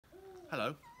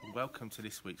Hello and welcome to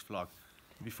this week's vlog.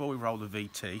 Before we roll the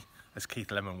VT, as Keith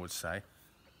Lemon would say,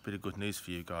 a bit of good news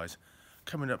for you guys.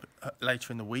 Coming up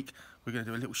later in the week, we're going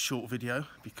to do a little short video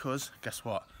because, guess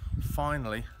what?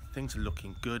 Finally, things are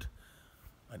looking good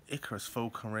and Icarus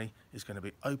Falconry is going to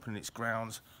be opening its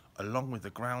grounds along with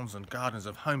the grounds and gardens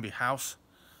of Homeby House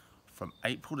from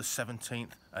April the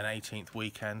 17th and 18th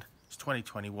weekend, it's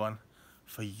 2021,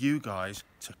 for you guys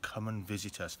to come and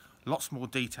visit us. Lots more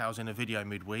details in a video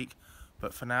midweek,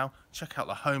 but for now, check out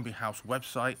the Homeby House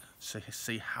website to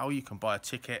see how you can buy a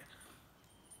ticket.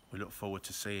 We look forward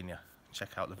to seeing you. Check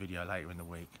out the video later in the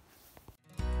week.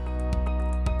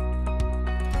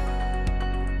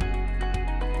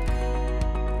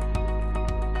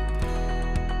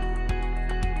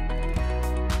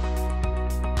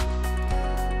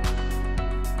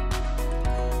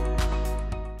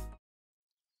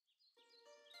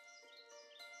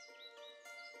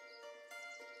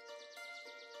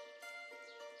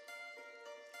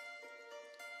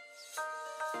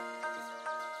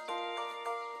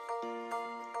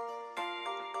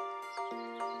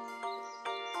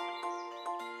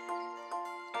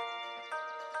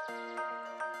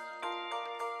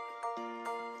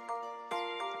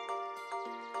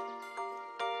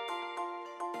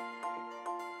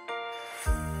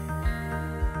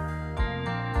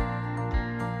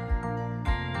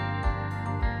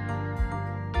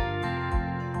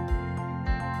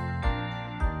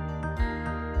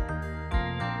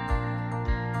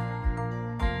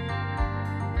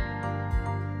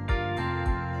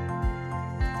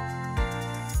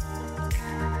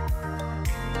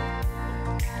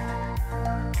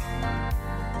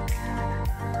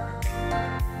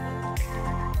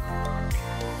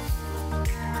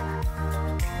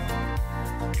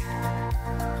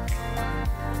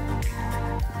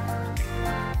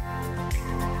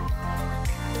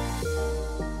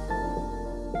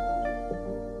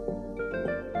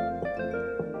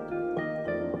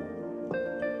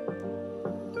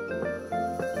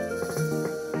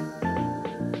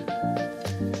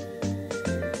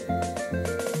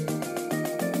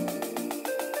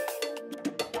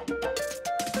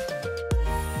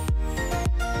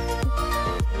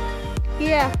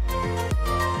 Yeah.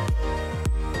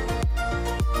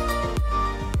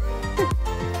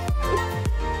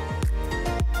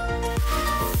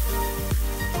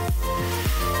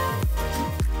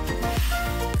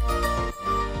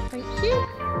 Thank you.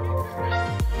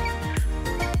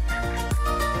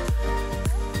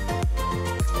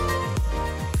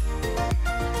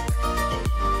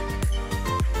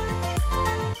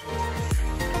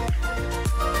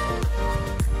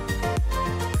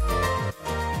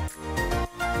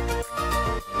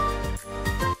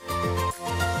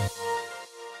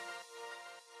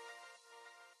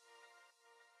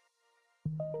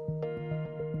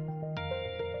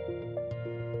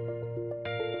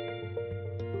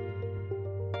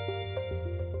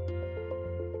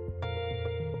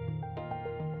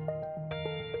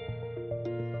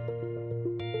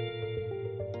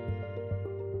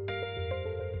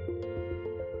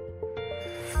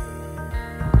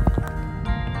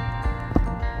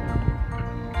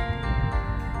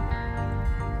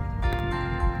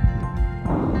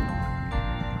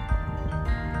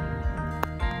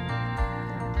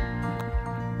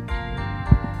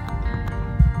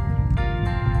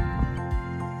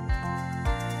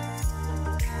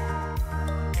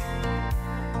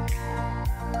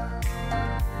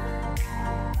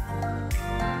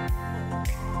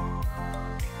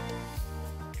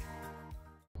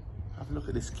 Look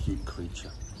at this cute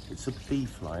creature. It's a bee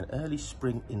fly, an early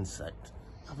spring insect.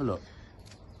 Have a look.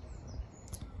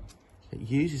 It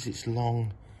uses its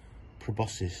long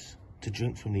proboscis to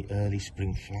drink from the early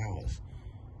spring flowers.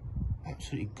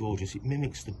 Absolutely gorgeous. It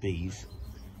mimics the bees,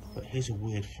 but here's a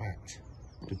weird fact.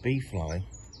 The bee fly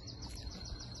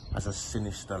has a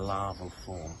sinister larval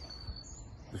form.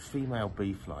 The female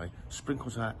bee fly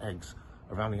sprinkles her eggs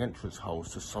around the entrance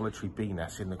holes to solitary bee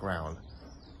nests in the ground.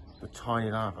 The tiny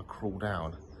larvae crawl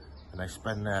down and they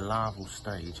spend their larval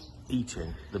stage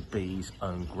eating the bee's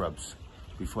own grubs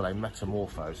before they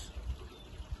metamorphose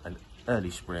and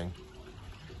early spring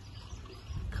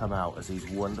come out as these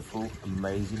wonderful,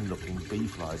 amazing looking bee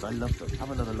flies. I love them.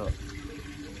 Have another look.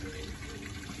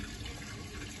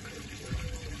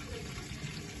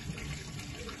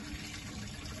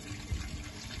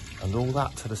 And all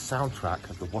that to the soundtrack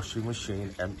of the washing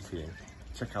machine emptying.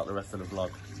 Check out the rest of the vlog.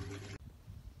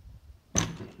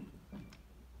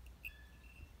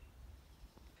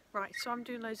 Right, so I'm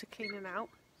doing loads of cleaning out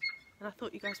and I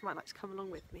thought you guys might like to come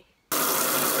along with me.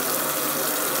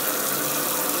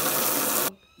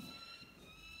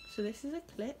 So this is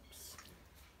Eclipse.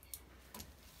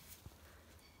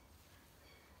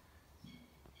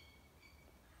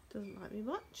 Doesn't like me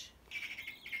much.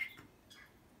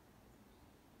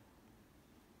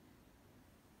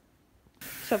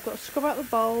 So I've got to scrub out the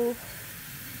bowl,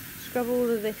 scrub all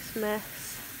of this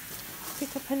mess,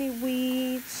 pick up any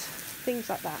weeds, things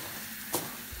like that,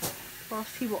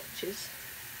 whilst he watches.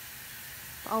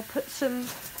 But I'll put some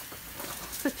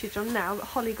footage on now that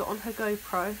Holly got on her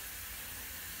GoPro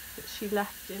that she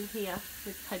left in here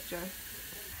with Pedro.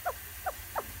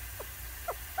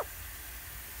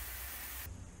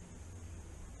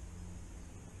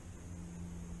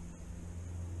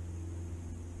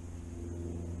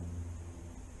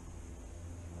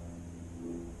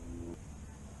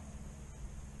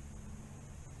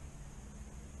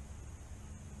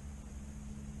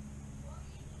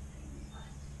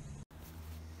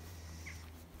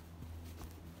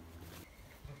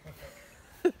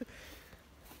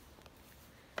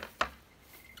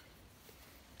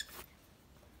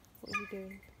 What are you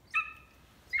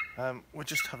doing? We're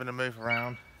just having a move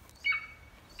around,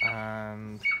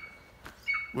 and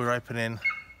we're opening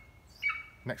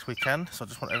next weekend, so I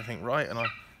just want everything right, and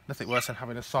nothing worse than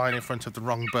having a sign in front of the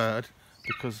wrong bird,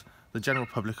 because the general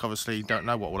public obviously don't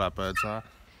know what all our birds are,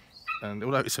 and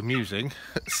although it's amusing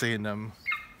seeing them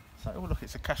say, oh look,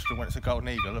 it's a kestrel when it's a golden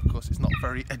eagle, of course it's not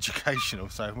very educational,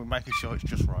 so we're making sure it's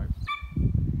just right.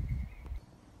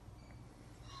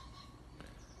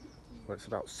 Well, it's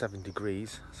about 7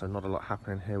 degrees, so not a lot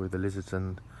happening here with the lizards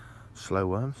and slow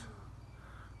worms.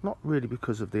 Not really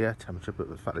because of the air temperature, but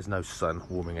the fact there's no sun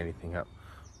warming anything up.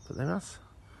 But they must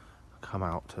come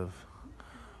out of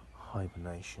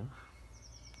hibernation.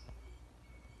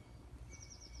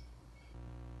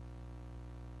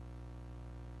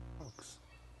 Frogs.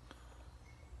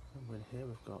 And in here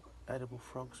we've got edible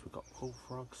frogs, we've got pool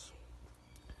frogs,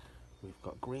 we've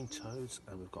got green toads,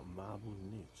 and we've got marble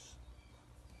newts.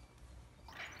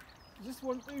 Is this the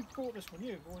one, who bought this one,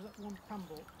 you, or is that the one Pam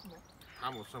bought? No.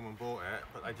 Pam or someone bought it,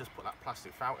 but they just put that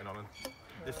plastic fountain on, and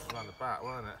this was around the back,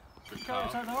 weren't it? Go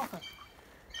outside the offer.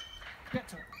 Get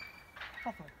to it.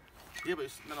 Properly. Yeah,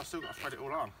 but then I've still got to thread it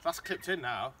all on. That's clipped in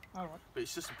now. All right. But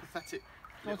it's just a pathetic.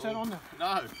 I'll turn it on there.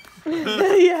 No.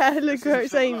 Yeah, look where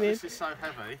it's aiming. This is so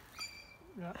heavy.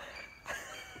 Yeah.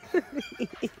 if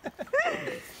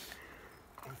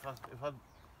I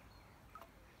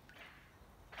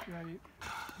Yeah, you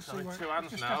so see in where two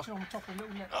hands just now. catch it on the top of a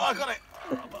little net. Oh, I got it!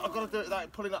 I've got to do it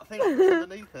without pulling that thing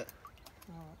underneath it.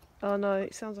 Oh no,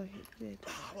 it sounds like it did.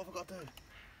 What have I got to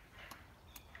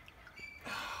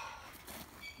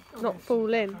do? Not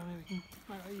fall in. We can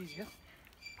make that easier.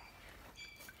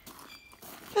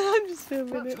 I'm just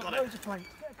filming it. Got loads of planks.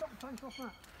 Get a couple of planks off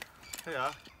that.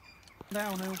 Yeah.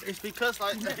 Downhill. It's because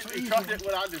like You get you it can't easier. do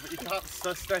it one-handed, but you can't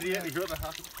steady it with your other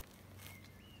hand.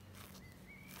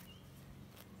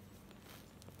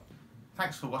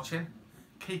 Thanks for watching.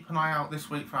 Keep an eye out this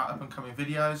week for our up and coming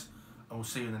videos, and we'll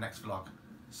see you in the next vlog.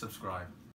 Subscribe.